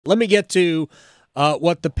Let me get to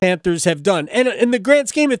what the Panthers have done. And in the grand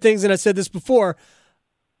scheme of things, and I said this before,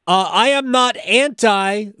 I am not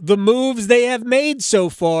anti the moves they have made so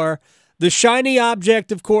far. The shiny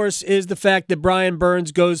object, of course, is the fact that Brian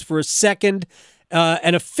Burns goes for a second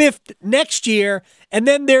and a fifth next year. And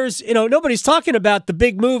then there's, nobody's talking about the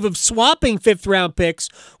big move of swapping fifth-round picks,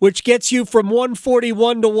 which gets you from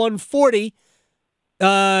 141 to 140,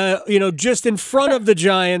 just in front of the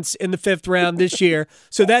Giants in the fifth round this year.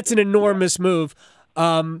 So that's an enormous move.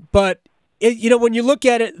 But when you look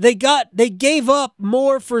at it, they gave up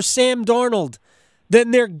more for Sam Darnold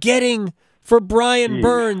than they're getting for Brian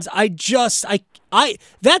Burns.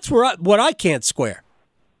 That's what I can't square.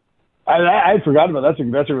 I forgot about that.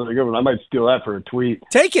 That's a really good one. I might steal that for a tweet.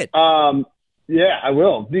 Take it. Yeah, I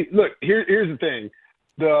will. Look, here's the thing.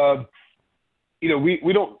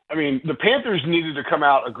 We don't. I mean, the Panthers needed to come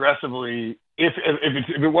out aggressively if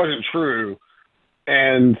it wasn't true,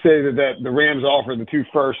 and say that the Rams offer the 2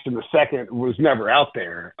 first and the second was never out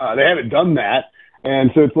there. They haven't done that,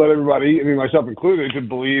 and so it's let everybody, I mean myself included, to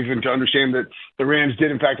believe and to understand that the Rams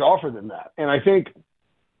did in fact offer them that. And I think,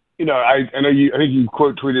 I know I think you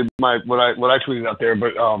quote tweeted what I tweeted out there,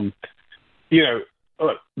 but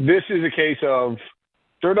look, this is a case of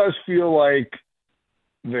sure does feel like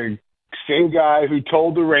the same guy who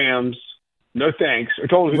told the Rams no thanks, or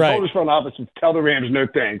told his front office to tell the Rams no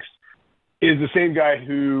thanks, is the same guy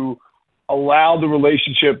who allowed the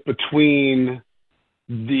relationship between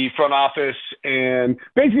the front office and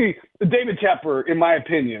basically David Tepper, in my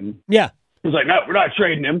opinion, was like, no, we're not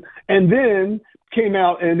trading him, and then came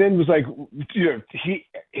out and then was like,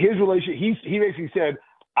 his relationship, he basically said,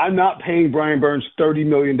 I'm not paying Brian Burns $30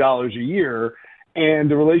 million a year,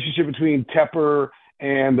 and the relationship between Tepper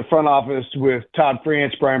and the front office with Todd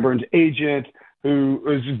France, Brian Burns' agent, who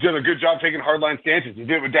has done a good job taking hardline stances. He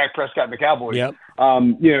did it with Dak Prescott and the Cowboys. Yep.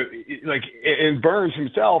 And Burns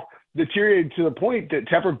himself deteriorated to the point that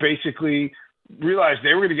Tepper basically realized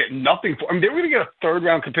they were going to get nothing for. I mean, they were going to get a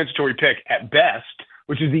third-round compensatory pick at best,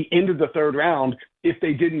 which is the end of the third round, if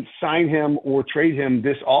they didn't sign him or trade him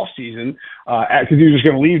this offseason, because he was just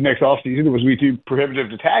going to leave next offseason. It was way too prohibitive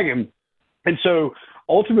to tag him. And so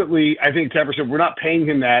ultimately, I think Tepper said, we're not paying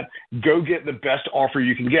him that. Go get the best offer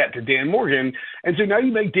you can get to Dan Morgan. And so now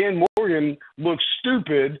you make Dan Morgan look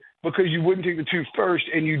stupid because you wouldn't take the 2 first,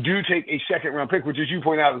 and you do take a second-round pick, which, as you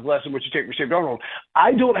point out, is less than what you take for Sam Darnold.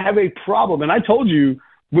 I don't have a problem. And I told you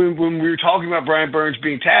when we were talking about Brian Burns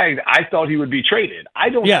being tagged, I thought he would be traded. I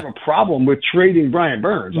don't have a problem with trading Brian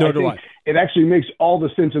Burns. Nor do I. It actually makes all the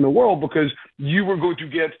sense in the world because you were going to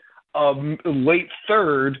get a late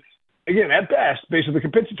third, again, at best, based on the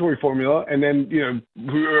compensatory formula, and then,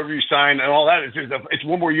 whoever you sign and all that, it's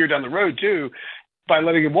one more year down the road, too, by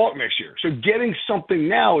letting him walk next year. So getting something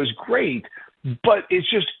now is great, but it's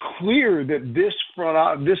just clear that this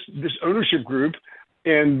ownership group,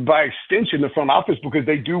 and by extension the front office, because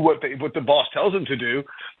they do what the boss tells them to do,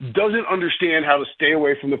 doesn't understand how to stay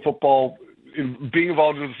away from the football, being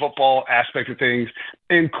involved in the football aspect of things,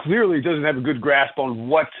 and clearly doesn't have a good grasp on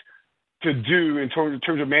what to do in terms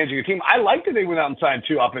of managing a team. I like that they went out and signed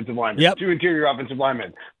 2 offensive linemen, 2 interior offensive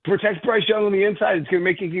linemen. Protect Bryce Young on the inside. It's going to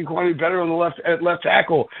make King Kwame better on the left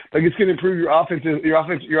tackle. Like, it's going to improve your offense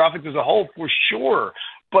as a whole for sure.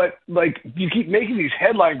 But you keep making these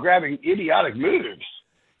headline grabbing idiotic moves.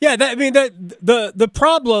 Yeah, the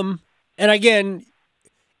problem, and again,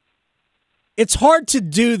 it's hard to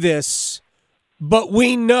do this. But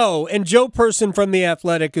we know, and Joe Person from The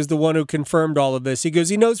Athletic is the one who confirmed all of this. He goes,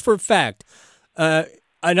 he knows for a fact. And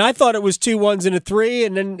I thought it was 2 1s and a 3,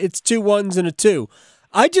 and then it's 2 1s and a 2.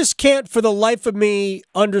 I just can't for the life of me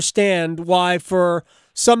understand why for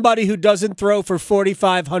somebody who doesn't throw for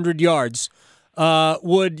 4,500 yards,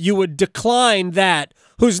 you would decline that,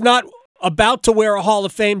 who's not about to wear a Hall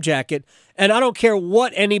of Fame jacket. And I don't care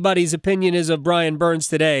what anybody's opinion is of Brian Burns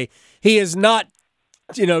today. He is not,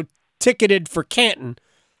 ticketed for Canton.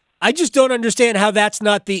 I just don't understand how that's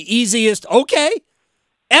not the easiest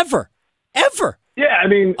ever. Yeah, I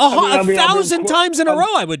mean, a 1,000 times in a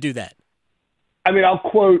row I would do that. I mean, I'll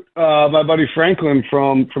quote my buddy Franklin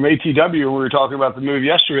from ATW when we were talking about the move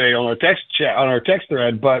yesterday on our text chat, on our text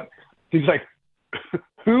thread, but he's like,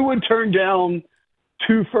 who would turn down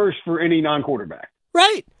 2 firsts for any non-quarterback?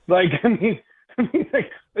 Right. Maybe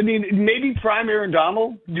prime Aaron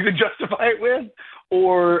Donald you could justify it with.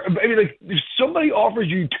 Or, if somebody offers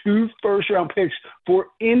you 2 first-round picks for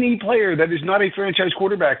any player that is not a franchise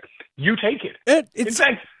quarterback, you take it. In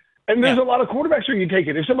fact, and there's a lot of quarterbacks where you take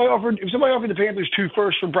it. If somebody offered the Panthers 2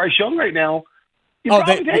 firsts for Bryce Young right now, you'd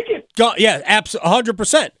probably take it. Yeah, absolutely,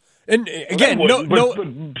 100%. And again, but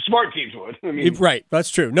smart teams would. I mean, right, that's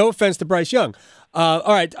true. No offense to Bryce Young. All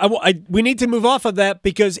right, we need to move off of that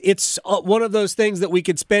because it's one of those things that we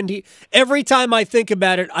could spend. Every time I think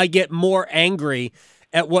about it, I get more angry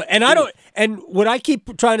at what. And I don't. And what I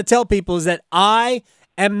keep trying to tell people is that I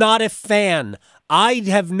am not a fan. I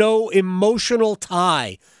have no emotional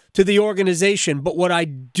tie to the organization, but what I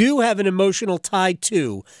do have an emotional tie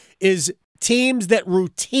to is teams that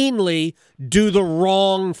routinely do the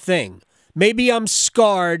wrong thing. Maybe I'm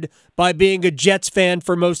scarred by being a Jets fan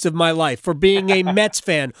for most of my life, for being a Mets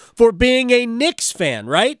fan, for being a Knicks fan,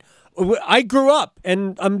 right? I grew up,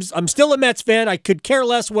 and I'm still a Mets fan. I could care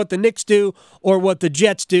less what the Knicks do or what the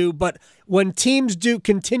Jets do, but when teams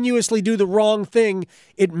continuously do the wrong thing,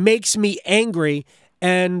 it makes me angry.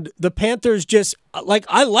 And the Panthers just,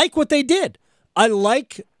 I like what they did. I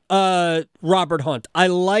like Robert Hunt. I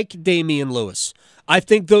like Damian Lewis. I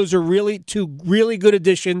think those are really two really good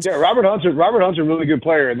additions. Yeah, Robert Hunt's a really good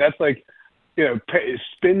player, and that's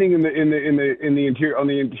spending in the interior on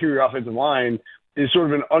the interior offensive line is sort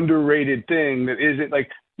of an underrated thing that isn't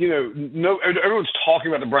everyone's talking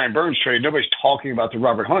about the Brian Burns trade. Nobody's talking about the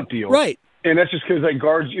Robert Hunt deal. Right. And that's just because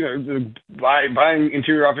guards, buying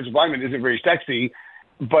interior offensive linemen isn't very sexy.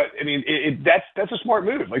 But I mean, that's a smart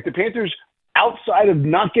move. Like the Panthers, outside of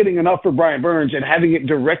not getting enough for Brian Burns and having it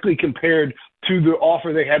directly compared to the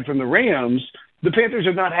offer they had from the Rams, the Panthers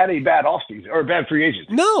have not had a bad offseason or a bad free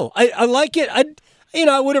agent. No, I like it.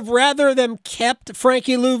 I would have rather them kept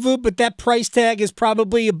Frankie Luvu, but that price tag is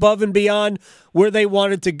probably above and beyond where they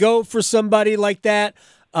wanted to go for somebody like that.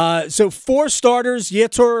 So 4 starters.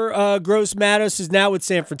 Yetur Gross-Matos is now with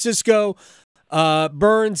San Francisco.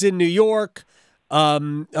 Burns in New York.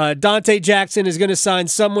 Dante Jackson is going to sign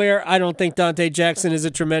somewhere. I don't think Dante Jackson is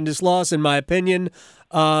a tremendous loss, in my opinion.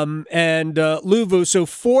 And Luvu. So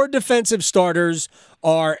 4 defensive starters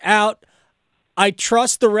are out. I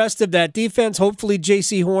trust the rest of that defense. Hopefully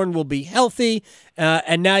J.C. Horn will be healthy.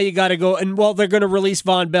 And now you got to go. And, they're going to release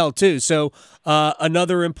Von Bell, too. So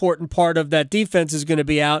another important part of that defense is going to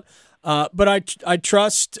be out. But I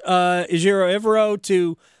trust Ejiro Evero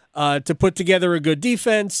to put together a good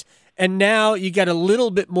defense. And now you got a little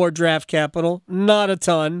bit more draft capital, not a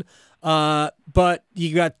ton, but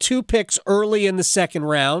you got 2 picks early in the second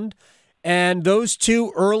round, and those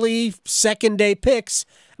 2 early second-day picks,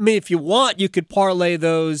 I mean, if you want, you could parlay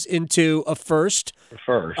those into a first.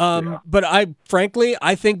 Yeah. But I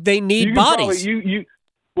think they need bodies. They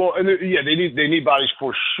need bodies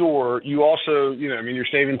for sure. You also, you're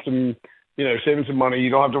saving some. Saving some money. You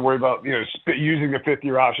don't have to worry about, using the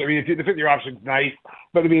 5th-year option. I mean, the 5th-year option is nice,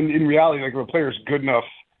 but I mean, in reality, if a player's good enough,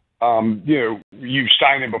 you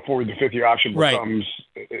sign him before the 5th-year option becomes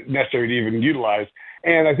necessary to even utilize.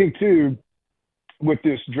 And I think, too, with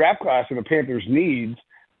this draft class and the Panthers' needs,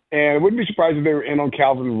 and I wouldn't be surprised if they were in on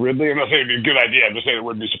Calvin Ridley. I'm not saying it'd be a good idea. I'm just saying it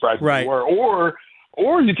wouldn't be surprised if they were.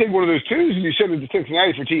 Or you take one of those 2s and you send it to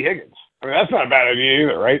Cincinnati for T. Higgins. I mean, that's not a bad idea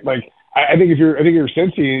either, right? I think if you're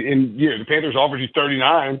Cincy and the Panthers offered you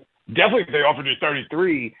 39, definitely if they offered you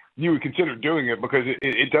 33, you would consider doing it because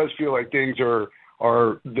it does feel like things are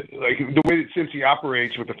like the way that Cincy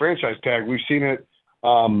operates with the franchise tag. We've seen it,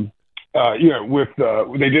 they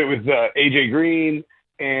did it with AJ Green,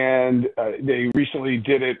 and they recently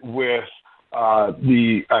did it with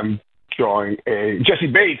Jesse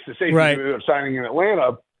Bates, the safety who ended up signing in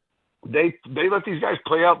Atlanta. They let these guys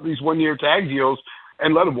play out these 1-year tag deals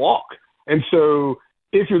and let them walk. And so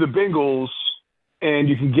if you're the Bengals and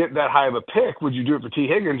you can get that high of a pick, would you do it for T.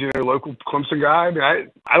 Higgins, local Clemson guy? I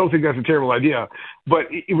mean, I don't think that's a terrible idea. But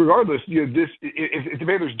regardless, if the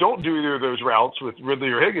Panthers don't do either of those routes with Ridley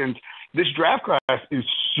or Higgins, this draft class is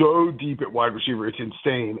so deep at wide receiver. It's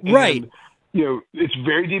insane. Right. And, it's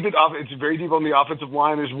very deep it's very deep on the offensive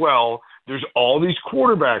line as well. There's all these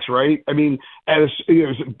quarterbacks, right? I mean,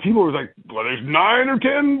 people were like, well, there's 9 or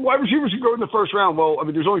 10 wide receivers who go in the first round. Well, I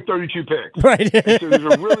mean, there's only 32 picks. Right. So there's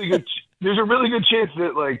a really good chance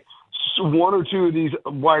that 1 or 2 of these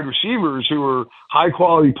wide receivers who are high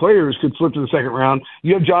quality players could slip to the second round.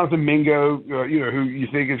 You have Jonathan Mingo, who you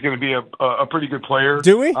think is going to be a pretty good player.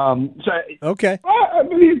 Do we? Okay. I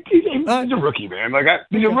mean, he's a rookie, man.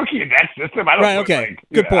 He's a rookie in that system. I don't. Right. Okay.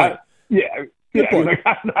 Good point. Good point.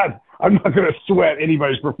 I'm not going to sweat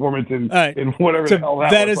anybody's performance in whatever the hell that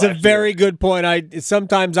was. That is a very year. good point.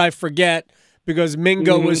 Sometimes I forget because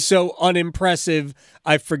Mingo was so unimpressive.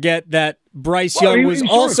 I forget that Bryce Young was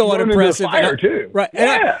also unimpressive. Right.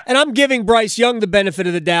 Yeah. And I'm giving Bryce Young the benefit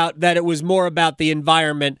of the doubt that it was more about the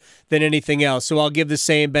environment than anything else. So I'll give the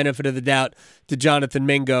same benefit of the doubt to Jonathan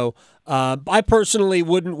Mingo. I personally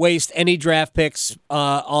wouldn't waste any draft picks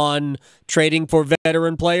on trading for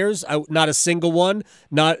veteran players. Not a single one.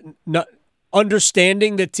 Not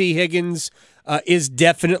understanding that T. Higgins is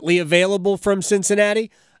definitely available from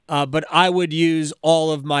Cincinnati. But I would use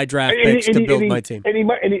all of my draft picks to build my team. And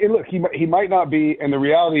he might not be. And the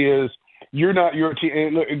reality is, you're not your team.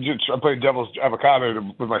 And look, I'm playing devil's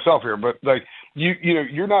avocado with myself here, but like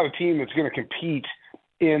you're not a team that's going to compete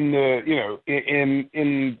in the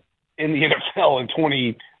in the NFL in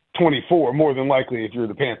 2024 more than likely if you're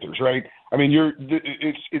the Panthers, right? I mean,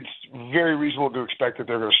 it's very reasonable to expect that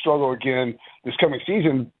they're going to struggle again this coming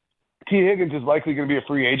season. T. Higgins is likely going to be a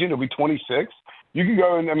free agent. He'll be 26. You can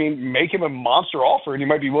go and, make him a monster offer, and he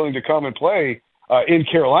might be willing to come and play in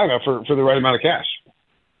Carolina for the right amount of cash.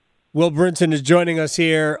 Will Brinson is joining us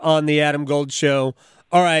here on the Adam Gold Show.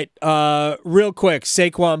 All right, real quick,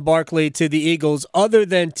 Saquon Barkley to the Eagles, other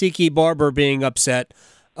than Tiki Barber being upset,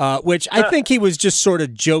 which I think he was just sort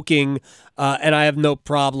of joking, and I have no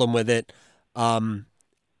problem with it.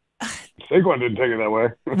 Saquon didn't take it that way.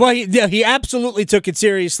 Well, he absolutely took it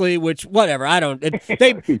seriously, which, whatever,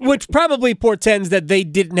 which probably portends that they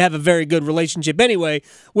didn't have a very good relationship anyway,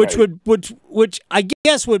 which I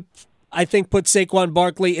guess would, I think, put Saquon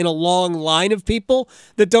Barkley in a long line of people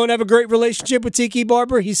that don't have a great relationship with Tiki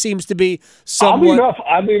Barber. He seems to be somewhat...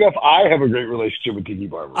 Oddly enough, I have a great relationship with Tiki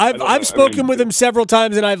Barber. I've spoken with him several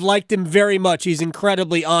times, and I've liked him very much. He's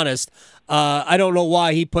incredibly honest. I don't know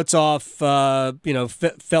why he puts off,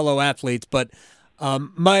 fellow athletes, but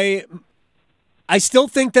I still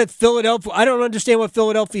think that Philadelphia. I don't understand what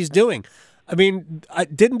Philadelphia's doing. I mean,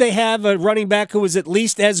 didn't they have a running back who was at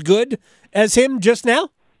least as good as him just now?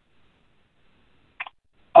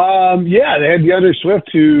 Yeah, they had DeAndre Swift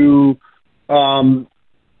who.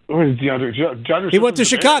 Where is DeAndre? He went to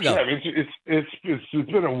Chicago. Yeah, it's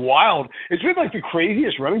been a wild. It's been like the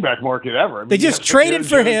craziest running back market ever. They just traded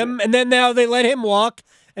for him, and then now they let him walk.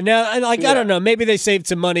 And now, I don't know. Maybe they saved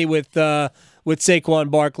some money with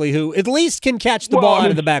Saquon Barkley, who at least can catch the ball out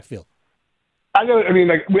of the backfield. I don't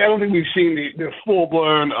think we've seen the full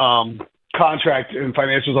blown contract and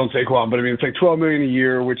financials on Saquon, but it's like $12 million a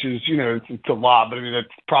year, which is it's a lot, but that's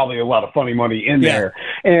probably a lot of funny money in there.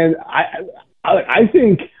 And I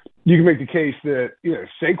think you can make the case that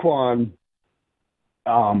Saquon,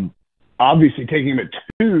 obviously taking him at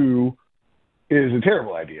 2 is a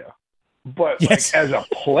terrible idea. But as a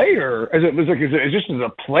player, as a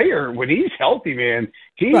player, when he's healthy, man,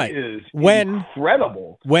 he is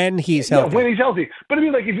incredible. When he's healthy, when he's healthy. But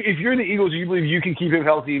if you're in the Eagles, you believe you can keep him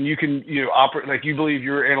healthy, and you can operate you believe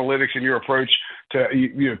your analytics and your approach to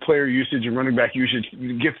player usage and running back usage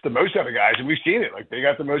gets the most out of guys, and we've seen it. They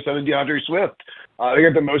got the most out of DeAndre Swift. They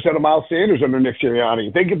got the most out of Miles Sanders under Nick Sirianni.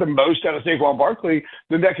 If they get the most out of Saquon Barkley,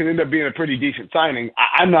 then that can end up being a pretty decent signing.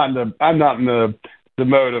 I'm not in the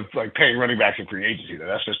mode of paying running backs in free agency.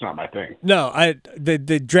 That's just not my thing. No,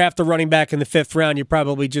 the draft a running back in the 5th round, you're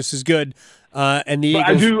probably just as good. And the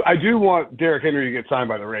Eagles... I do want Derrick Henry to get signed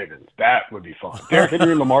by the Ravens. That would be fun. Derrick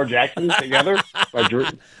Henry and Lamar Jackson together,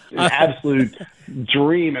 an absolute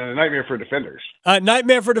dream and a nightmare for defenders.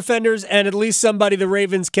 Nightmare for defenders, and at least somebody the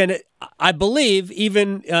Ravens can, I believe,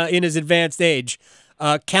 even in his advanced age,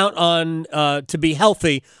 count on to be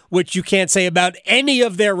healthy, which you can't say about any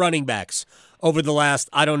of their running backs over the last,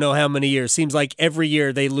 I don't know how many years. Seems like every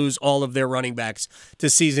year they lose all of their running backs to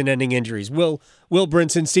season-ending injuries. Will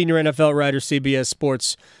Brinson, senior NFL writer,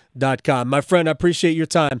 CBSSports.com. My friend, I appreciate your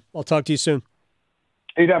time. I'll talk to you soon.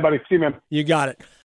 Anytime, buddy. See you, man. You got it.